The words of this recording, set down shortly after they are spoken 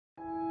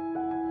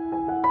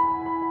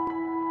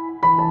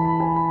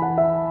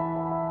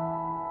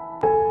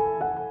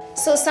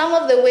So some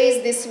of the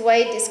ways this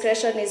wide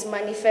discretion is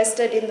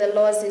manifested in the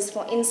laws is,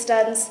 for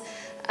instance,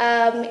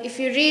 if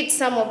you read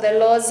some of the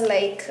laws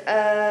like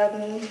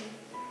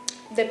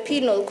the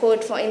Penal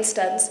Code, for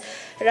instance,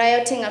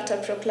 rioting after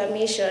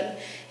proclamation,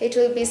 it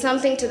will be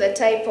something to the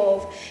type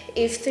of,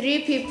 if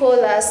 3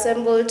 people are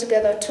assembled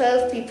together,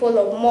 12 people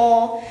or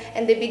more,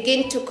 and they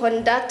begin to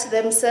conduct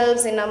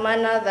themselves in a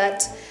manner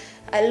that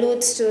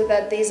alludes to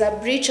that there is a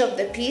breach of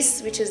the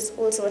peace, which is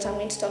also what I'm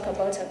going to talk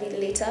about a bit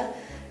later,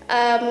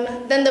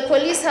 then the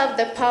police have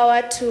the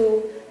power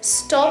to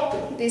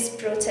stop this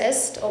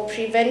protest or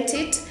prevent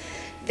it.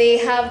 They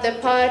have the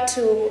power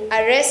to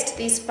arrest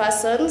these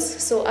persons,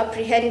 so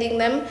apprehending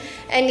them.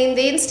 And in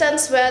the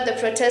instance where the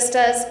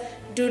protesters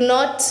do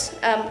not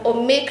or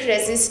make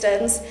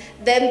resistance,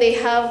 then they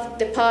have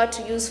the power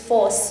to use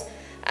force.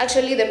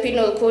 Actually, the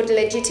Penal Code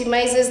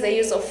legitimizes the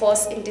use of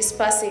force in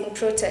dispersing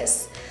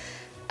protests.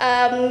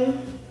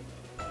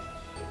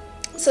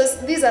 So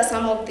these are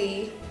some of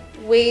the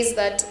ways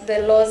that the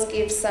laws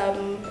give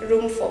some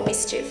room for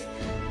mischief.